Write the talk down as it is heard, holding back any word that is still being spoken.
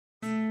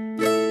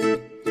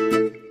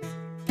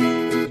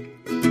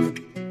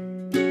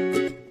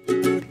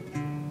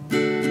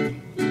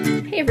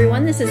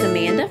everyone, this is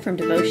Amanda from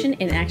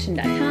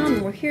DevotionInAction.com,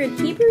 and we're here in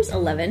Hebrews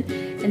 11,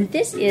 and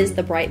this is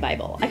the Bright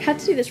Bible. I got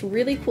to do this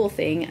really cool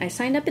thing. I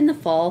signed up in the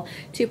fall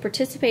to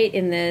participate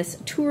in this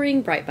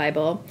touring Bright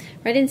Bible.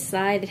 Right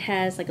inside it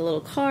has like a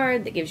little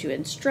card that gives you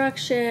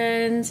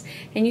instructions,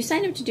 and you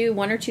sign up to do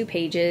 1 or 2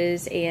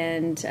 pages,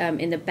 and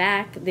in the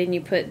back then you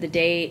put the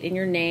date and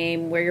your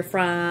name, where you're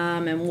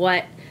from, and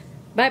what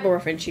Bible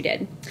reference you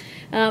did.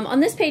 On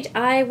this page,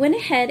 I went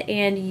ahead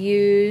and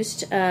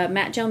used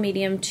matte gel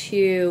medium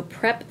to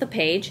prep the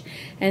page,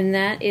 and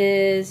that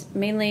is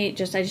mainly I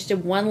just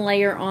did 1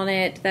 layer on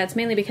it. That's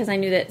mainly because I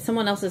knew that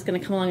someone else is going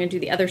to come along and do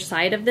the other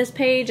side of this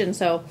page, and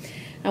so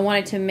I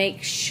wanted to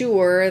make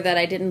sure that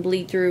I didn't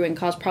bleed through and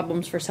cause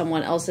problems for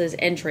someone else's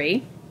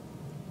entry.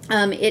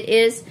 I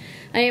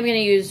am going to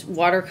use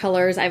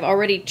watercolors. I've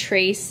already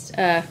traced,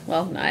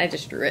 well, no, I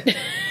just drew it.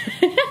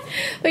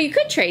 But you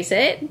could trace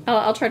it.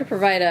 I'll try to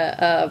provide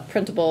a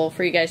printable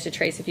for you guys to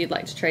trace if you'd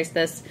like to trace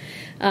this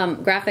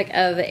graphic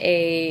of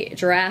a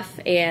giraffe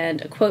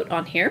and a quote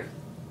on here.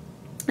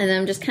 And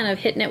then I'm just kind of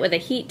hitting it with a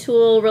heat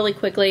tool really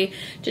quickly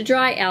to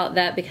dry out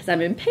that, because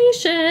I'm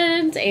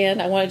impatient and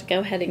I wanted to go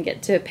ahead and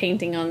get to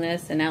painting on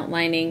this and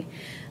outlining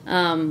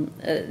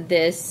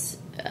this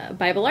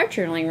Bible art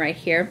journaling right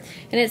here.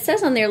 And it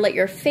says on there, let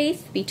your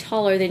faith be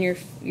taller than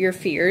your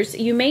fears.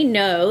 You may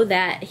know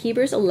that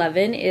Hebrews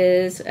 11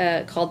 is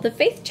called the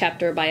faith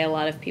chapter by a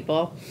lot of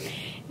people.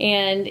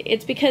 And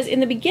it's because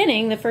in the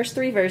beginning, the first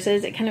 3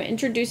 verses, it kind of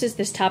introduces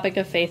this topic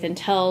of faith and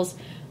tells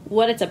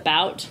what it's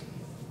about.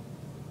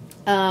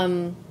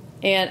 And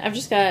I've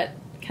just got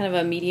kind of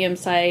a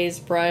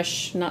medium-sized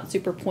brush, not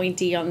super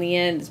pointy on the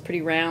end. It's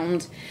pretty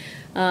round.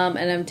 And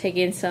I'm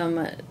taking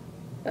some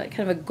kind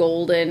of a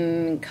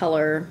golden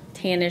color,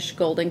 tannish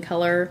golden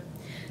color,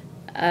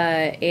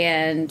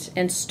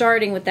 and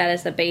starting with that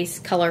as the base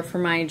color for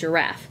my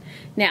giraffe.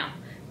 Now,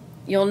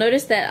 you'll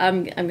notice that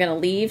I'm going to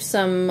leave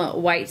some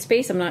white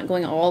space. I'm not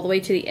going all the way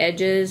to the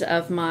edges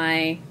of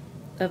my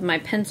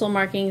pencil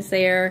markings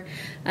there.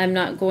 I'm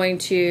not going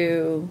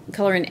to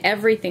color in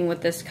everything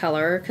with this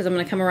color, because I'm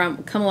going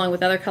to come along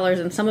with other colors,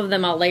 and some of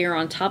them I'll layer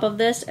on top of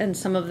this, and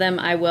some of them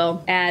I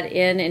will add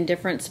in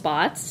different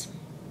spots.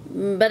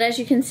 But as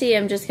you can see,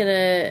 I'm just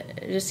gonna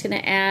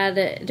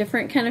add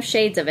different kind of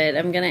shades of it.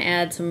 I'm gonna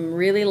add some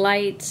really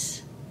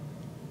light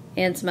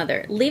and some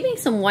other, leaving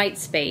some white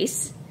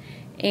space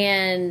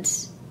and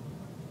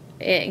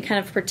kind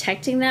of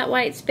protecting that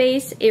white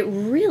space. It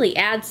really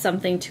adds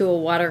something to a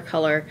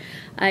watercolor.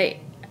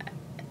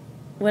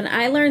 When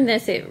I learned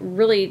this, it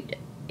really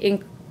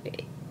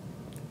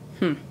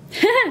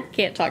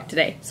can't talk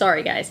today.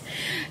 Sorry, guys.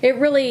 It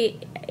really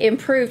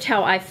improved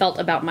how I felt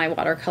about my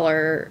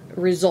watercolor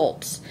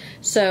results.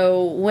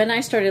 So when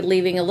I started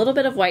leaving a little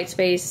bit of white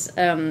space,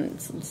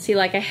 see,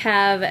 like I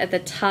have at the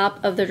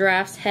top of the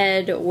giraffe's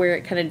head where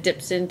it kind of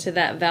dips into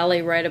that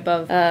valley right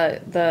above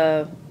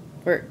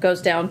where it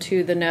goes down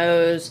to the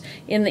nose,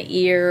 in the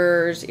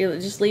ears,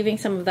 just leaving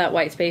some of that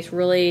white space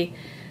really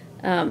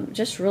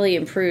just really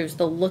improves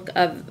the look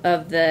of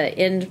the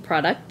end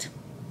product.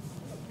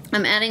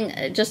 I'm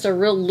adding just a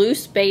real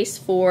loose base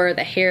for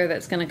the hair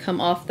that's going to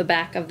come off the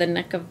back of the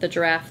neck of the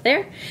giraffe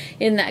there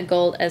in that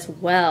gold as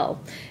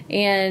well.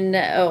 And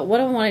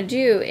what I want to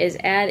do is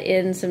add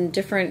in some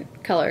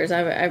different colors.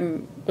 I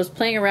was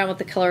playing around with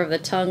the color of the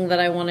tongue that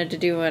I wanted to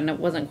do, and I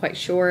wasn't quite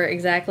sure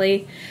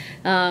exactly.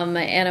 And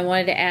I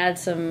wanted to add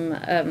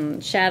some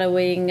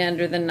shadowing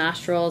under the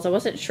nostrils. I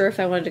wasn't sure if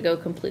I wanted to go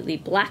completely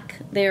black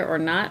there or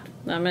not.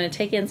 I'm going to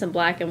take in some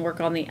black and work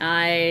on the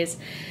eyes,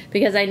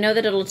 because I know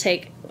that it'll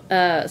take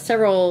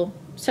several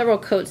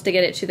coats to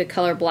get it to the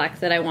color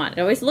black that I want.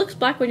 It always looks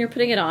black when you're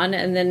putting it on,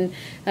 and then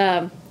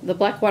the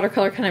black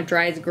watercolor kind of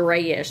dries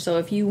grayish. So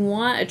if you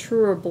want a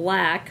truer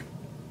black,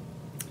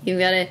 you've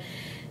got to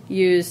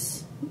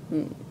use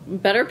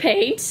better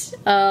paint,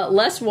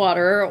 less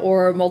water,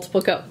 or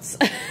multiple coats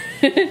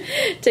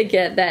to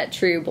get that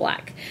true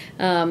black.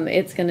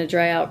 It's going to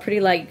dry out pretty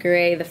light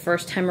gray the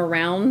first time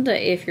around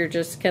if you're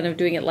just kind of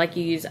doing it like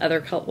you use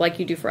like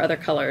you do for other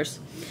colors.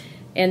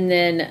 And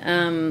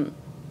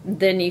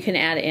then you can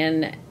add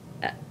in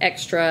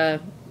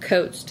extra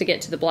coats to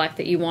get to the black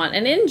that you want.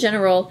 And in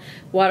general,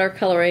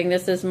 watercoloring,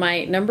 this is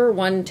my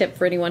 #1 tip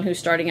for anyone who's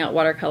starting out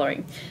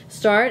watercoloring.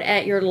 Start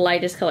at your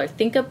lightest color.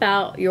 Think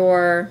about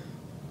your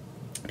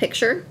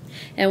picture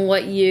and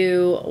what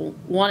you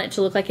want it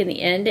to look like in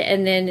the end,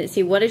 and then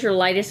see what is your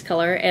lightest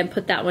color and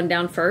put that one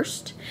down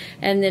first,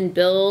 and then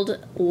build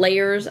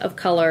layers of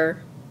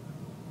color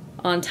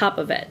on top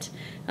of it.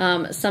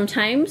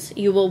 Sometimes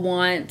you will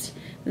want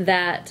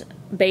that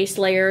base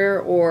layer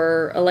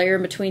or a layer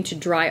in between to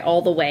dry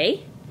all the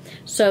way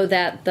so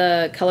that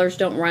the colors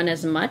don't run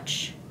as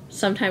much.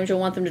 Sometimes you'll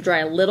want them to dry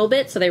a little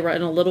bit so they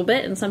run a little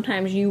bit, and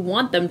sometimes you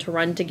want them to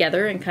run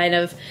together and kind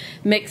of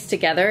mix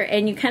together,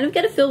 and you kind of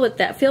get a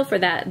feel for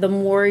that the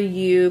more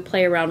you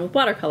play around with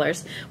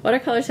watercolors.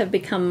 Watercolors have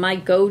become my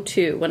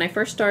go-to. When I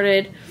first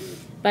started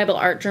Bible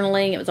art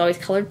journaling, it was always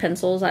colored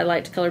pencils. I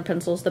liked colored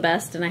pencils the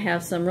best, and I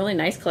have some really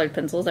nice colored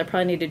pencils. I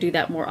probably need to do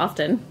that more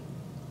often.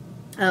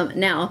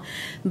 now.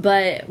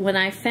 But when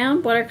I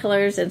found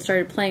watercolors and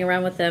started playing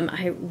around with them,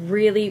 I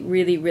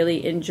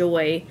really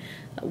enjoy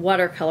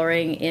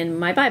watercoloring in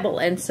my Bible.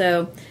 And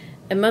so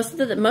most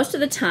of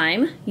the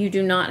time, you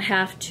do not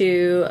have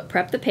to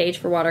prep the page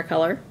for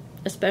watercolor,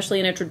 especially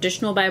in a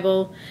traditional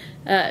Bible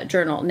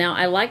journal. Now,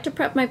 I like to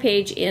prep my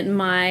page in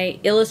my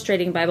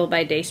Illustrating Bible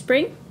by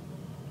Dayspring,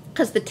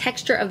 because the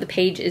texture of the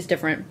page is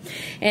different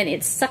and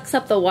it sucks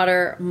up the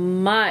water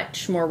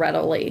much more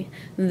readily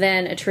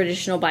than a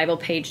traditional Bible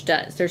page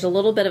does. There's a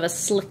little bit of a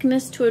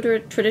slickness to a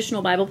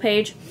traditional Bible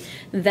page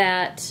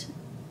that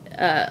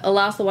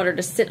allows the water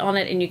to sit on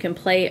it, and you can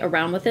play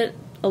around with it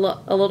a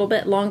little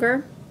bit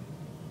longer.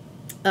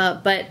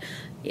 But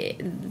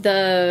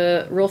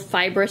the real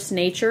fibrous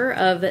nature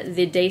of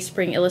the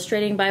Dayspring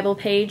Illustrating Bible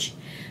page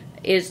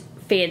is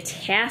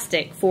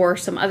fantastic for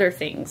some other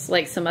things,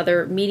 like some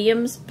other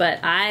mediums, but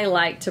I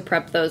like to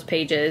prep those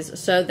pages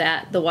so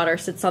that the water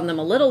sits on them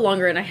a little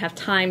longer and I have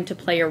time to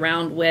play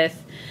around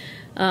with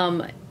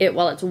it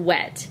while it's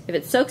wet. If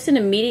it soaks in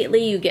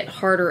immediately, you get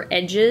harder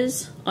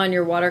edges on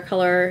your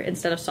watercolor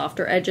instead of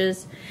softer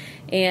edges,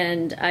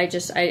 and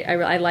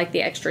I like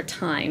the extra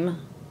time.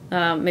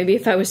 Maybe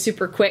if I was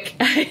super quick,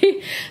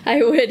 I'd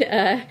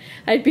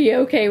be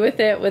okay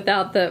with it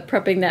without the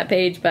prepping that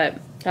page, but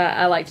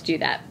I like to do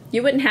that.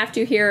 You wouldn't have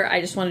to here.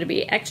 I just wanted to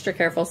be extra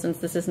careful since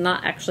this is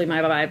not actually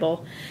my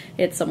Bible.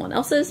 It's someone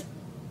else's.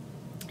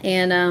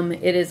 And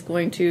it is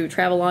going to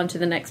travel on to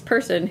the next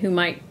person who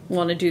might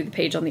want to do the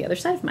page on the other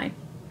side of mine.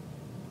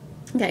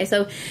 Okay,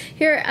 so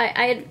here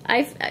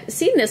I've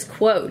seen this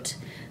quote,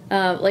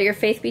 let your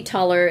faith be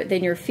taller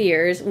than your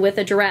fears, with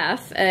a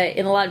giraffe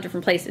in a lot of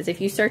different places.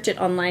 If you search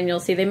it online, you'll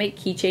see they make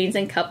keychains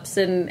and cups,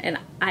 and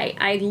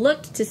I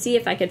looked to see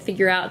if I could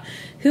figure out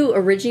who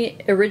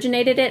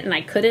originated it, and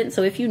I couldn't.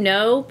 So if you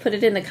know, put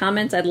it in the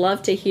comments. I'd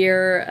love to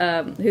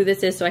hear who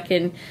this is so I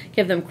can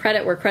give them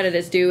credit where credit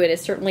is due. It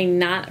is certainly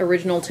not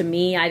original to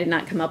me. I did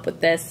not come up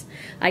with this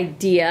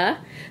idea.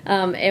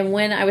 And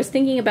when I was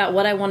thinking about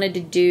what I wanted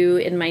to do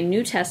in my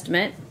New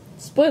Testament,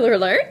 spoiler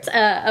alert,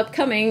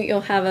 upcoming,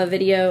 you'll have a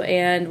video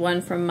and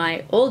one from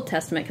my Old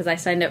Testament, because I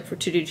signed up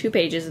to do 2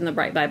 pages in the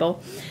Bright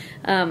Bible,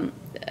 an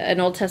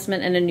Old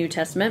Testament and a New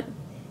Testament.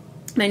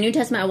 My New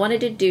Testament, I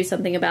wanted to do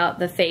something about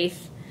the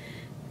faith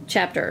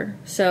chapter.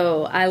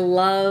 So I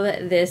love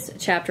this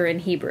chapter in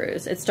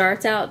Hebrews. It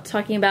starts out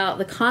talking about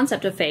the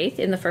concept of faith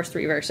in the first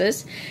 3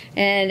 verses,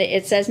 and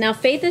it says, "Now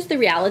faith is the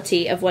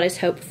reality of what is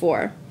hoped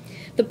for,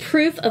 the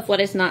proof of what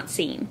is not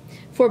seen.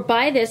 For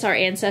by this our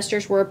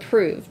ancestors were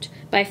approved.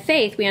 By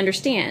faith we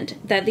understand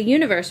that the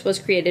universe was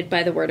created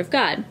by the word of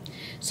God,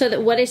 so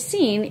that what is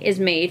seen is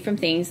made from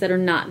things that are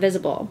not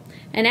visible."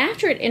 And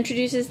after it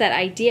introduces that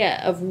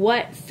idea of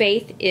what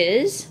faith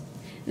is,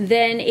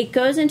 then it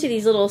goes into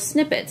these little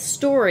snippets,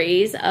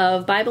 stories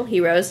of Bible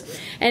heroes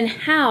and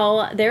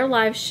how their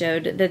lives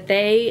showed that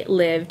they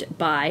lived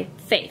by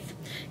faith.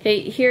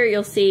 Okay, here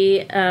you'll see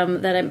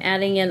that I'm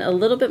adding in a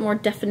little bit more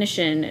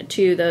definition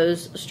to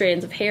those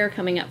strands of hair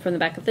coming up from the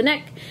back of the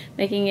neck,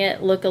 making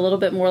it look a little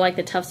bit more like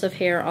the tufts of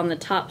hair on the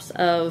tops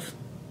of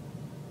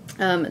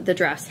the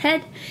giraffe's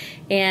head,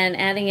 and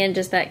adding in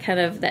just that kind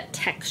of that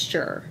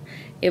texture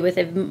with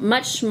a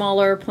much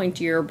smaller,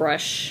 pointier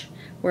brush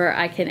where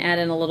I can add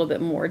in a little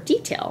bit more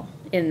detail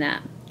in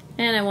that.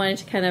 And I wanted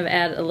to kind of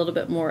add a little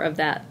bit more of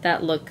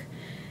that look,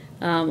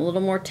 a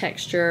little more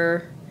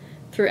texture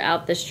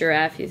throughout this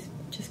giraffe. You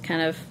just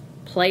kind of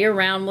play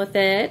around with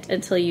it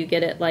until you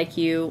get it like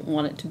you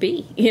want it to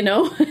be, you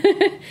know?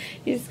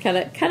 You just kind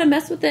of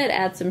mess with it,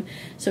 add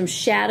some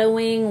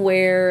shadowing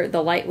where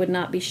the light would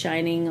not be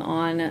shining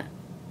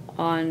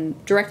on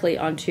directly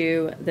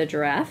onto the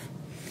giraffe.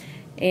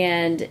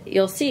 And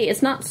you'll see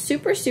it's not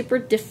super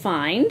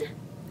defined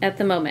at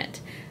the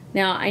moment.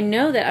 Now I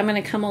know that I'm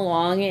going to come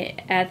along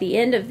at the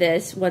end of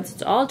this once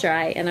it's all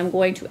dry, and I'm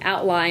going to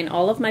outline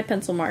all of my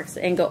pencil marks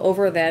and go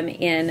over them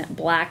in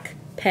black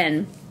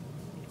pen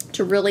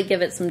to really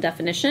give it some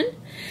definition.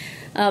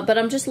 But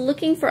I'm just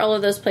looking for all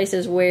of those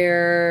places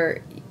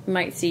where you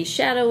might see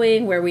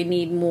shadowing, where we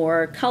need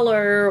more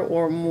color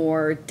or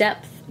more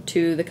depth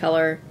to the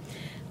color.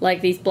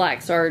 Like these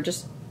blacks are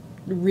just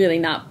really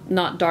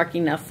not dark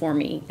enough for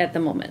me at the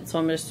moment. So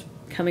I'm just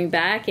coming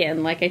back,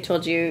 and like I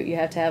told you, you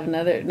have to have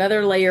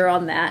another layer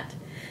on that,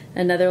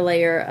 another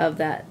layer of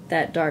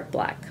that dark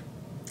black.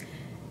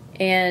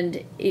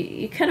 And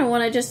you kind of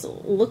want to just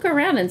look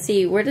around and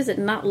see where does it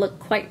not look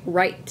quite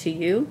right to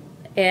you,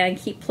 and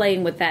keep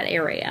playing with that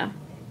area.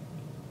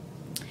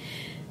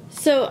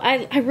 So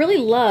I really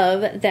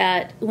love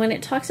that when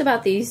it talks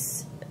about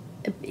these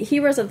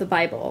heroes of the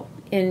Bible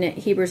in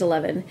Hebrews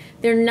 11,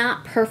 they're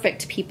not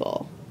perfect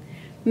people.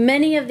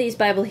 Many of these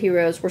Bible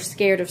heroes were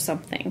scared of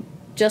something,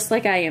 just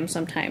like I am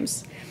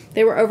sometimes.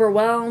 They were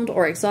overwhelmed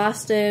or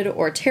exhausted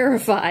or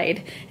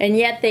terrified, and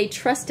yet they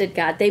trusted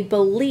God. They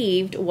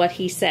believed what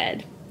He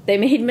said. They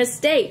made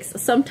mistakes,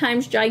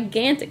 sometimes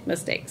gigantic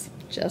mistakes,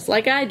 just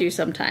like I do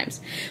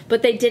sometimes.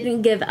 But they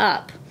didn't give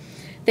up.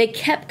 They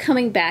kept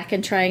coming back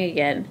and trying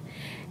again.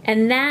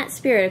 And that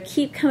spirit of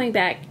keep coming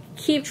back,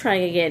 keep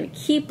trying again,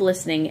 keep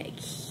listening,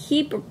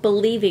 keep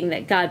believing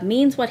that God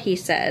means what he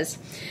says.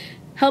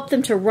 Help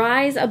them to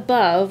rise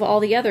above all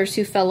the others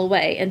who fell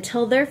away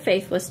until their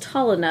faith was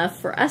tall enough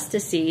for us to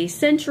see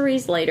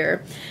centuries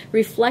later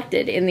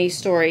reflected in these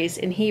stories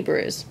in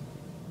Hebrews.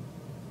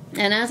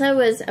 And as I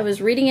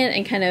was reading it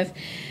and kind of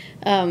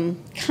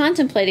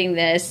contemplating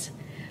this,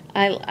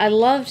 I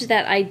loved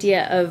that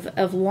idea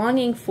of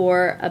longing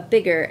for a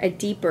bigger, a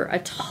deeper, a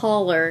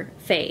taller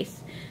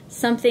faith,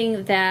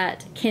 something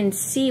that can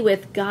see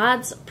with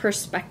God's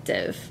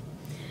perspective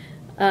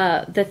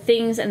the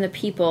things and the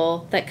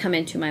people that come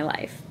into my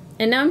life.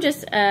 And now I'm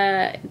just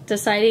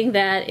deciding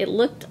that it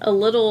looked a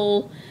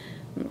little,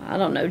 I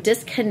don't know,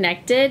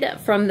 disconnected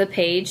from the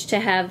page to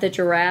have the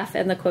giraffe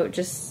and the quote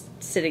just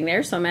sitting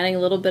there. So I'm adding a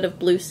little bit of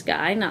blue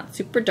sky, not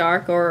super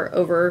dark or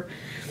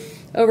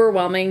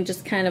overwhelming,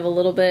 just kind of a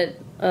little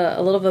bit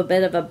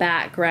of a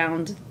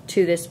background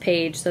to this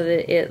page so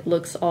that it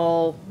looks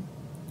all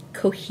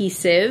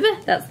cohesive.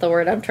 That's the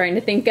word I'm trying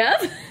to think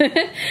of.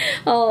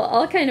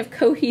 all kind of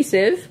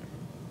cohesive.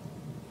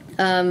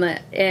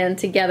 And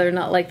together,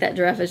 not like that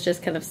giraffe is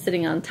just kind of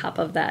sitting on top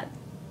of that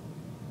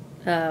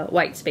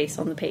white space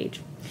on the page.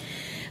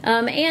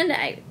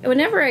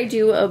 Whenever I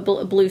do a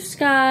blue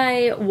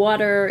sky,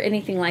 water,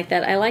 anything like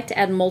that, I like to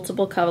add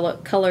multiple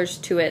colors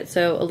to it.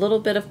 So a little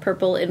bit of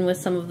purple in with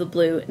some of the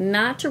blue,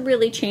 not to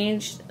really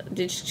change, it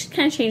just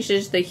kind of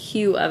changes the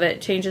hue of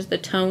it, changes the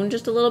tone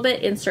just a little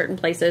bit in certain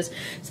places,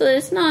 so that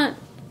it's not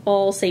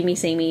all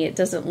samey. It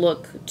doesn't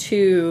look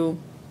too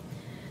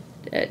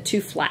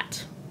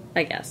flat,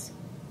 I guess.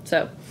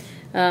 So,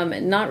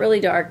 not really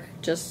dark,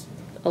 just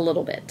a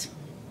little bit.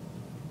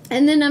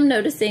 And then I'm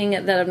noticing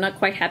that I'm not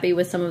quite happy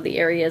with some of the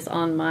areas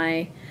on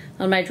my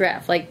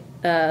draft. Like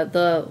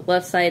the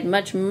left side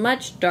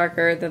much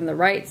darker than the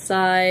right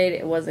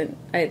side.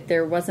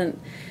 There wasn't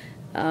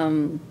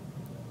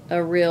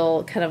a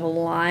real kind of a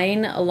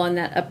line along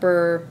that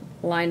upper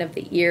line of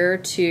the ear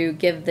to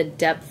give the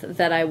depth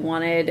that I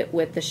wanted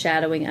with the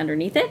shadowing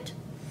underneath it.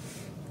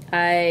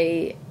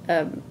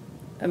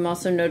 I'm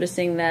also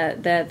noticing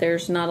that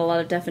there's not a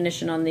lot of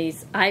definition on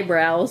these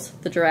eyebrows,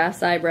 the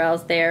giraffe's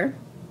eyebrows there.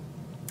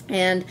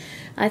 And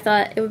I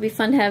thought it would be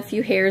fun to have a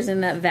few hairs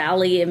in that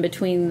valley in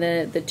between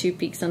the two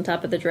peaks on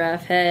top of the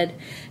giraffe head,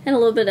 and a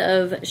little bit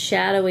of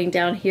shadowing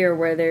down here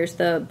where there's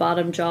the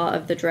bottom jaw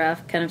of the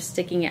giraffe kind of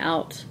sticking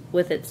out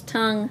with its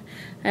tongue.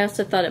 I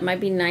also thought it might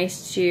be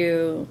nice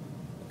to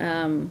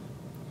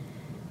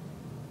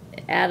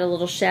add a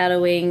little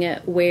shadowing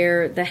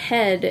where the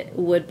head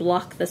would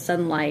block the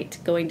sunlight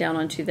going down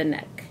onto the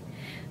neck.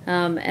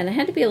 And I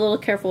had to be a little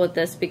careful with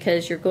this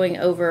because you're going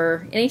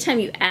over, anytime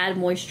you add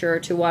moisture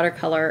to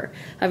watercolor,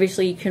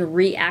 obviously you can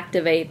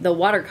reactivate the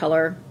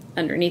watercolor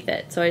underneath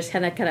it. So I just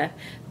kind of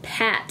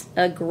pat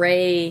a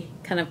gray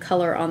kind of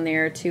color on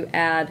there to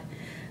add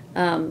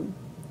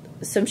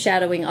some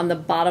shadowing on the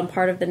bottom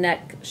part of the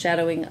neck,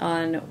 shadowing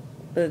on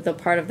the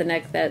part of the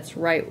neck that's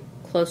right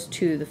close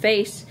to the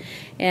face,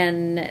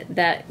 and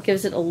that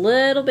gives it a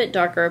little bit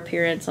darker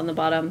appearance on the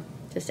bottom.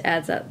 Just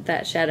adds up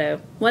that shadow.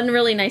 One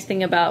really nice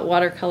thing about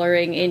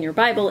watercoloring in your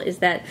Bible is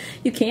that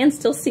you can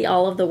still see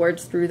all of the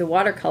words through the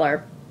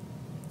watercolor.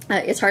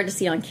 It's hard to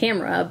see on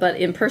camera, but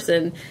in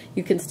person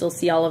you can still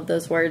see all of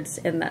those words,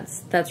 and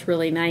that's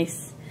really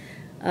nice.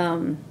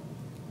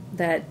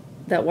 That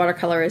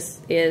watercolor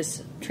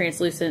is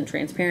translucent,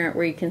 transparent,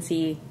 where you can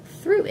see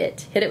through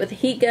it. Hit it with a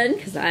heat gun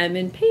because I'm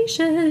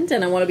impatient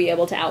and I want to be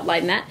able to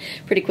outline that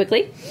pretty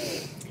quickly.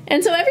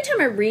 And so every time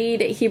I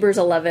read Hebrews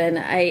 11,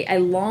 I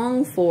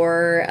long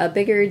for a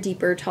bigger,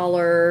 deeper,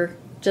 taller,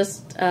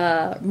 just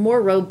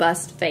more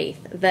robust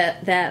faith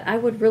that I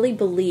would really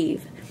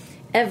believe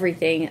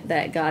everything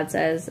that God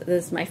says.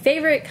 This is my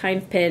favorite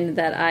kind of pen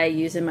that I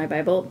use in my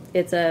Bible.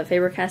 It's a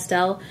Faber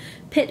Castell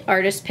PITT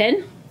artist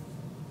pen.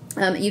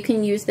 You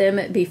can use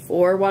them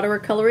before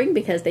watercoloring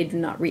because they do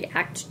not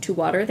react to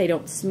water. They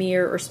don't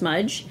smear or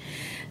smudge.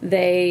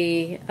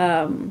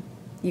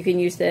 You can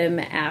use them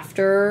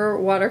after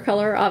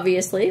watercolor,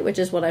 obviously, which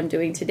is what I'm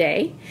doing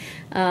today.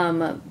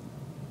 And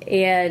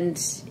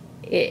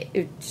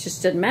it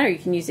just doesn't matter. You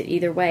can use it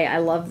either way. I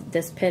love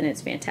this pen.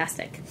 It's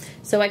fantastic.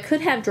 So I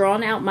could have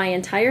drawn out my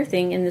entire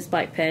thing in this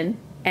black pen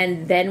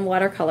and then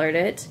watercolored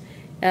it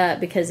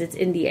because it's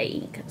India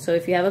ink. So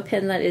if you have a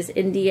pen that is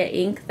India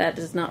ink that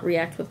does not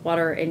react with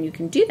water and you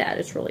can do that,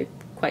 it's really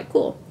quite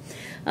cool.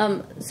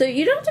 So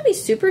you don't have to be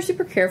super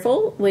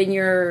careful when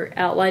you're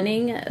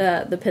outlining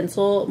the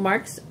pencil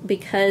marks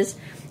because,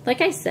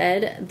 like I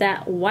said,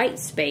 that white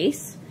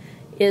space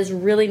is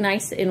really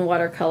nice in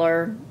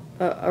watercolor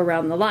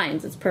around the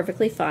lines. It's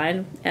perfectly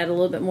fine. Add a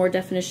little bit more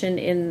definition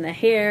in the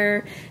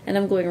hair, and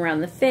I'm going around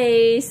the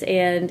face,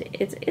 and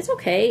it's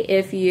okay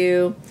if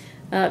you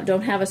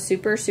don't have a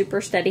super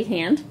steady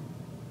hand.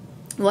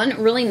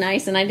 One really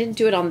nice, and I didn't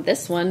do it on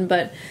this one,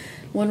 but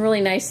one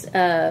really nice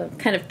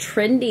kind of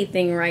trendy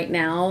thing right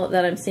now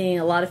that I'm seeing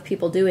a lot of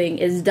people doing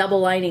is double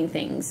lining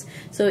things.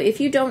 So if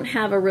you don't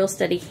have a real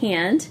steady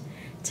hand,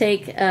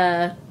 take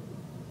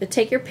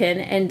take your pen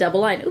and double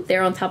line. Oop,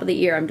 there on top of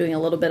the ear, I'm doing a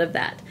little bit of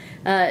that.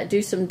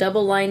 Do some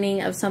double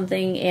lining of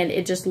something, and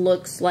it just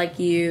looks like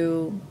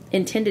you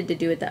intended to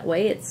do it that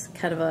way. It's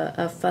kind of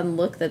a fun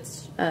look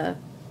that's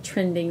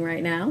trending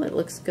right now. It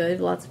looks good.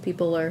 Lots of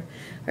people are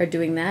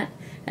doing that.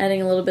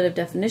 Adding a little bit of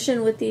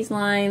definition with these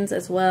lines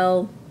as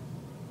well.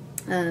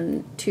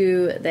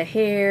 To the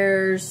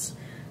hairs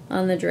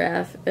on the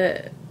giraffe.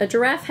 A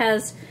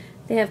giraffe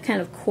they have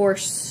kind of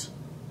coarse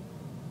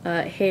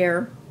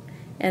hair,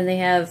 and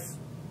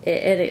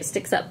it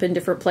sticks up in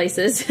different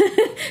places.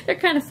 They're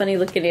kind of funny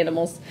looking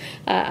animals.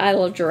 I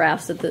love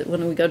giraffes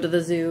when we go to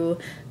the zoo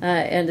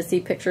and to see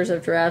pictures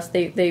of giraffes.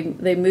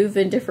 They move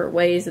in different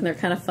ways, and they're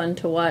kind of fun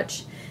to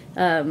watch.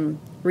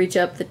 Reach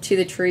up to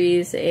the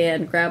trees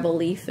and grab a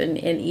leaf and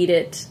eat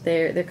it.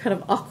 They're kind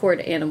of awkward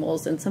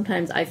animals, and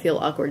sometimes I feel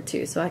awkward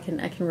too. So I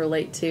can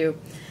relate to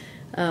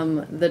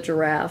the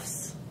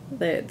giraffes.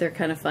 They're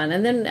kind of fun.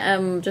 And then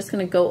I'm just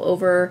going to go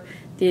over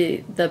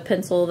the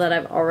pencil that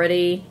I've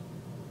already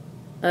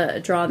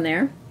drawn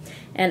there,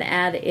 and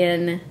add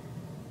in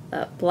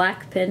a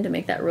black pen to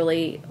make that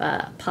really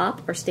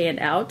pop or stand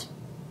out.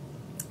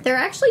 There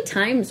are actually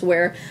times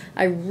where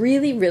I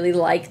really, really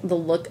like the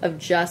look of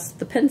just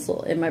the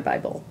pencil in my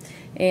Bible.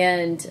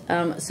 And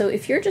so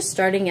if you're just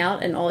starting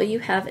out and all you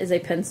have is a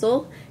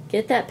pencil,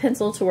 get that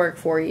pencil to work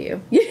for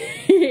you.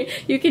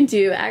 You can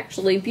do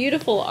actually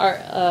beautiful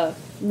art,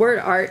 word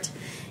art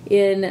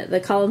in the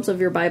columns of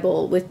your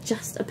Bible with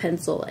just a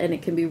pencil, and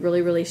it can be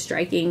really, really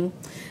striking.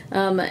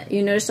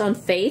 You notice on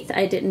Faith,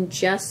 I didn't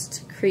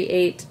just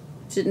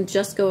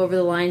go over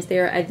the lines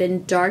there. I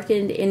then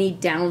darkened any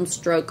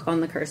downstroke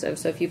on the cursive.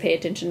 So if you pay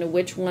attention to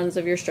which ones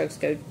of your strokes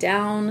go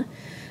down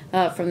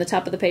from the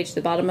top of the page to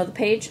the bottom of the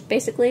page,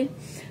 basically,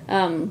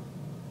 then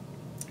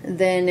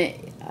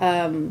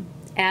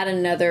add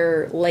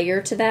another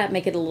layer to that,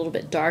 make it a little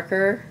bit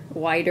darker,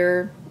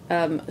 wider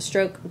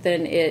stroke,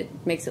 then it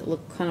makes it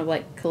look kind of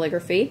like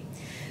calligraphy.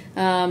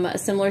 A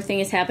similar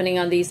thing is happening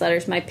on these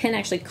letters. My pen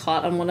actually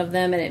caught on one of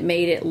them, and it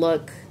made it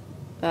look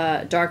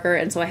darker,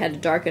 and so I had to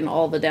darken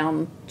all the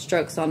down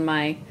strokes on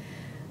my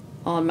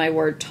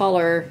word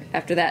taller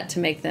after that to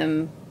make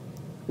them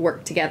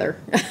work together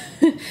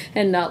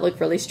and not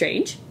look really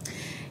strange.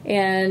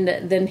 And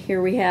then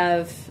here we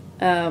have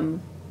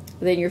then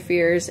your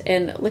fears,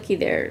 and looky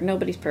there,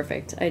 nobody's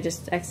perfect. I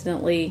just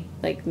accidentally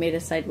made a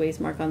sideways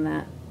mark on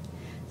that,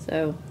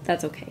 so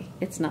that's okay.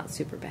 It's not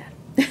super bad.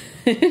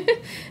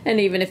 And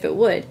even if it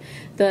would,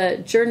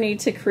 the journey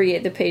to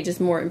create the page is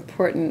more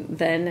important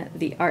than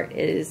the art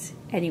is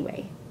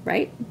anyway,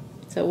 right?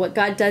 So what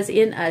God does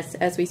in us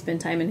as we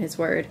spend time in His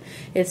Word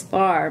is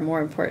far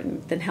more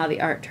important than how the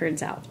art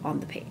turns out on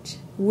the page.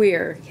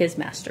 We're His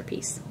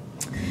masterpiece.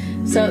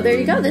 So there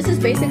you go. This is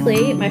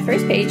basically my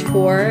first page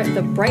for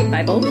the Bright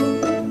Bible.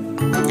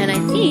 And I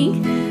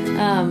think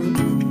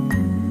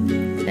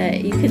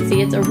you can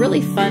see it's a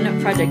really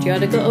fun project. You ought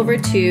to go over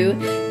to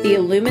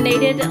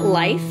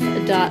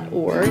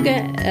theilluminatedlife.org,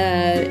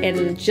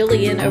 and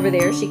Jillian over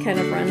there, she kind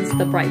of runs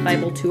the Bright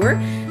Bible tour,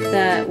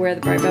 where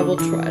the Bright Bible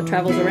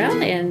travels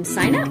around, and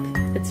sign up.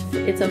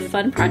 It's a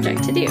fun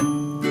project to do.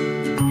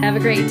 Have a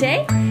great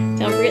day.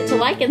 Don't forget to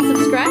like and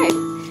subscribe.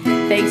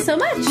 Thanks so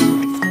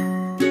much.